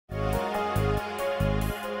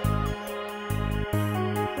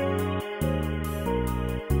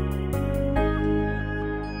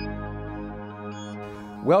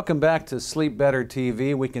Welcome back to Sleep Better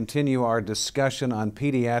TV. We continue our discussion on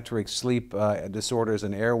pediatric sleep disorders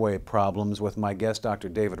and airway problems with my guest, Dr.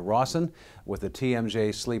 David Rawson, with the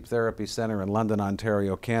TMJ Sleep Therapy Centre in London,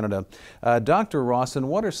 Ontario, Canada. Dr. Rawson,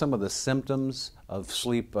 what are some of the symptoms of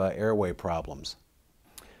sleep airway problems?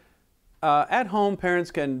 At home,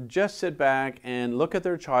 parents can just sit back and look at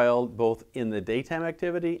their child both in the daytime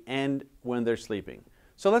activity and when they're sleeping.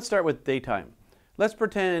 So let's start with daytime. Let's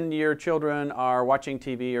pretend your children are watching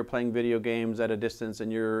TV or playing video games at a distance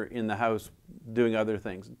and you're in the house doing other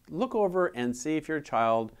things. Look over and see if your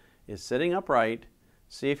child is sitting upright.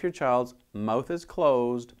 See if your child's mouth is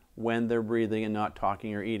closed when they're breathing and not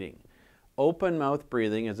talking or eating. Open mouth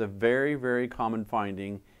breathing is a very, very common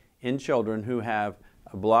finding in children who have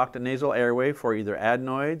a blocked nasal airway for either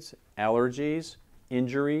adenoids, allergies,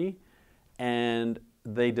 injury, and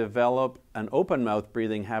they develop an open mouth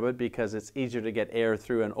breathing habit because it's easier to get air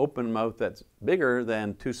through an open mouth that's bigger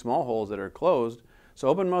than two small holes that are closed. So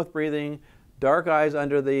open mouth breathing, dark eyes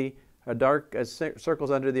under the circles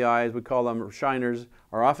under the eyes, we call them shiners,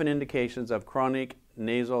 are often indications of chronic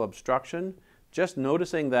nasal obstruction. Just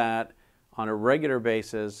noticing that on a regular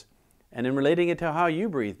basis and then relating it to how you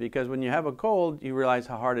breathe, because when you have a cold, you realize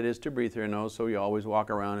how hard it is to breathe through your nose, so you always walk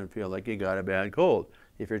around and feel like you got a bad cold.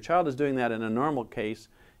 If your child is doing that in a normal case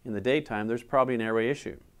in the daytime, there's probably an airway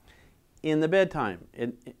issue. In the bedtime,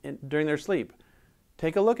 during their sleep,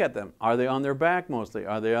 take a look at them. Are they on their back mostly?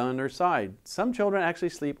 Are they on their side? Some children actually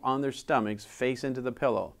sleep on their stomachs, face into the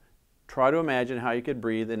pillow. Try to imagine how you could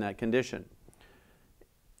breathe in that condition.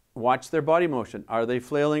 Watch their body motion. Are they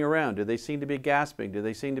flailing around? Do they seem to be gasping? Do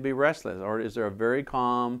they seem to be restless? Or is there a very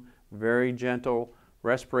calm, very gentle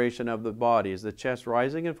respiration of the body? Is the chest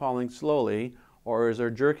rising and falling slowly? Or is there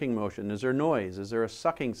jerking motion? Is there noise? Is there a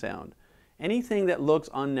sucking sound? Anything that looks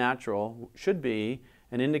unnatural should be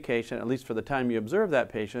an indication, at least for the time you observe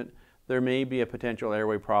that patient, there may be a potential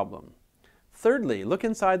airway problem. Thirdly, look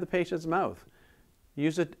inside the patient's mouth.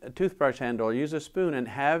 Use a toothbrush handle, use a spoon, and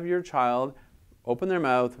have your child open their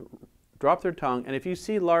mouth, drop their tongue, and if you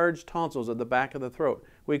see large tonsils at the back of the throat,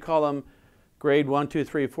 we call them grade 1, 2,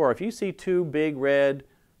 3, 4. If you see two big red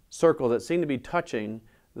circles that seem to be touching,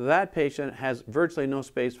 that patient has virtually no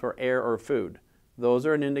space for air or food. Those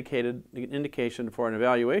are an indication for an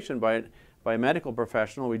evaluation by a medical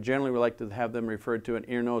professional. We generally would like to have them referred to an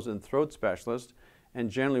ear, nose, and throat specialist, and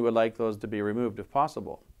generally would like those to be removed if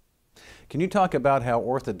possible. Can you talk about how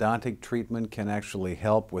orthodontic treatment can actually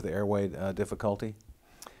help with airway difficulty?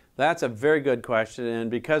 That's a very good question, and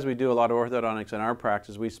because we do a lot of orthodontics in our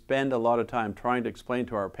practice, we spend a lot of time trying to explain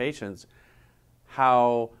to our patients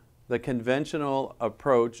how the conventional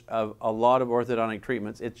approach of a lot of orthodontic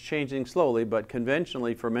treatments, it's changing slowly, but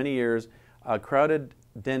conventionally for many years, a crowded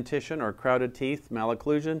dentition or crowded teeth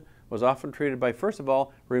malocclusion was often treated by, first of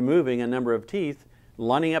all, removing a number of teeth,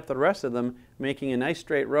 lining up the rest of them, making a nice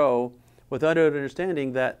straight row, without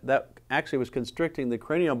understanding that that actually was constricting the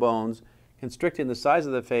cranial bones, constricting the size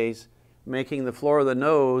of the face, making the floor of the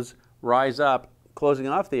nose rise up, closing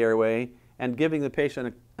off the airway, and giving the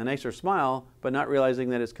patient a nicer smile, but not realizing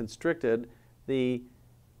that it's constricted the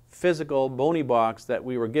physical bony box that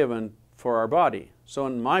we were given for our body. So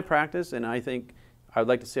in my practice, and I think I'd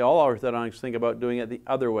like to see all orthodontics think about doing it the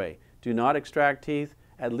other way. Do not extract teeth,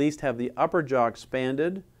 at least have the upper jaw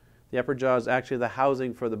expanded. The upper jaw is actually the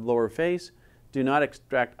housing for the lower face. Do not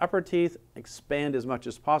extract upper teeth, expand as much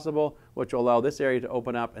as possible, which will allow this area to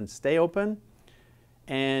open up and stay open.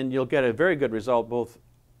 And you'll get a very good result both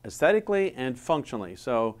aesthetically and functionally.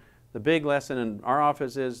 So the big lesson in our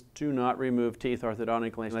office is do not remove teeth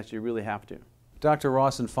orthodontically unless you really have to. Dr.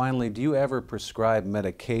 Rawson, finally, do you ever prescribe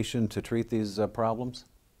medication to treat these problems?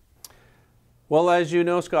 Well, as you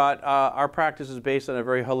know, Scott, our practice is based on a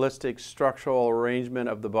very holistic structural arrangement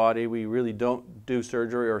of the body. We really don't do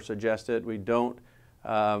surgery or suggest it. We don't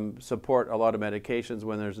support a lot of medications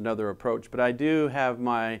when there's another approach. But I do have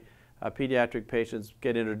my pediatric patients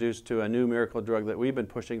get introduced to a new miracle drug that we've been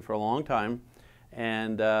pushing for a long time,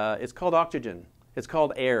 and it's called oxygen. It's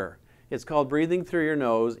called air. It's called breathing through your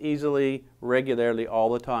nose easily, regularly, all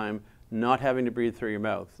the time, not having to breathe through your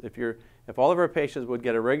mouth. If all of our patients would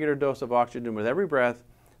get a regular dose of oxygen with every breath,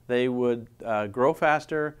 they would grow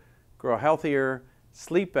faster, grow healthier,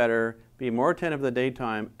 sleep better, be more attentive in the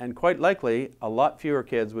daytime, and quite likely a lot fewer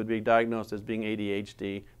kids would be diagnosed as being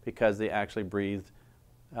ADHD because they actually breathed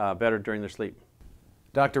better during their sleep.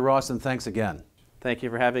 Dr. Rawson, thanks again. Thank you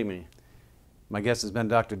for having me. My guest has been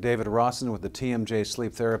Dr. David Rawson with the TMJ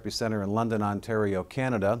Sleep Therapy Centre in London, Ontario,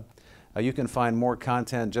 Canada. You can find more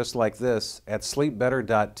content just like this at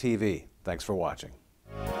sleepbetter.tv. Thanks for watching.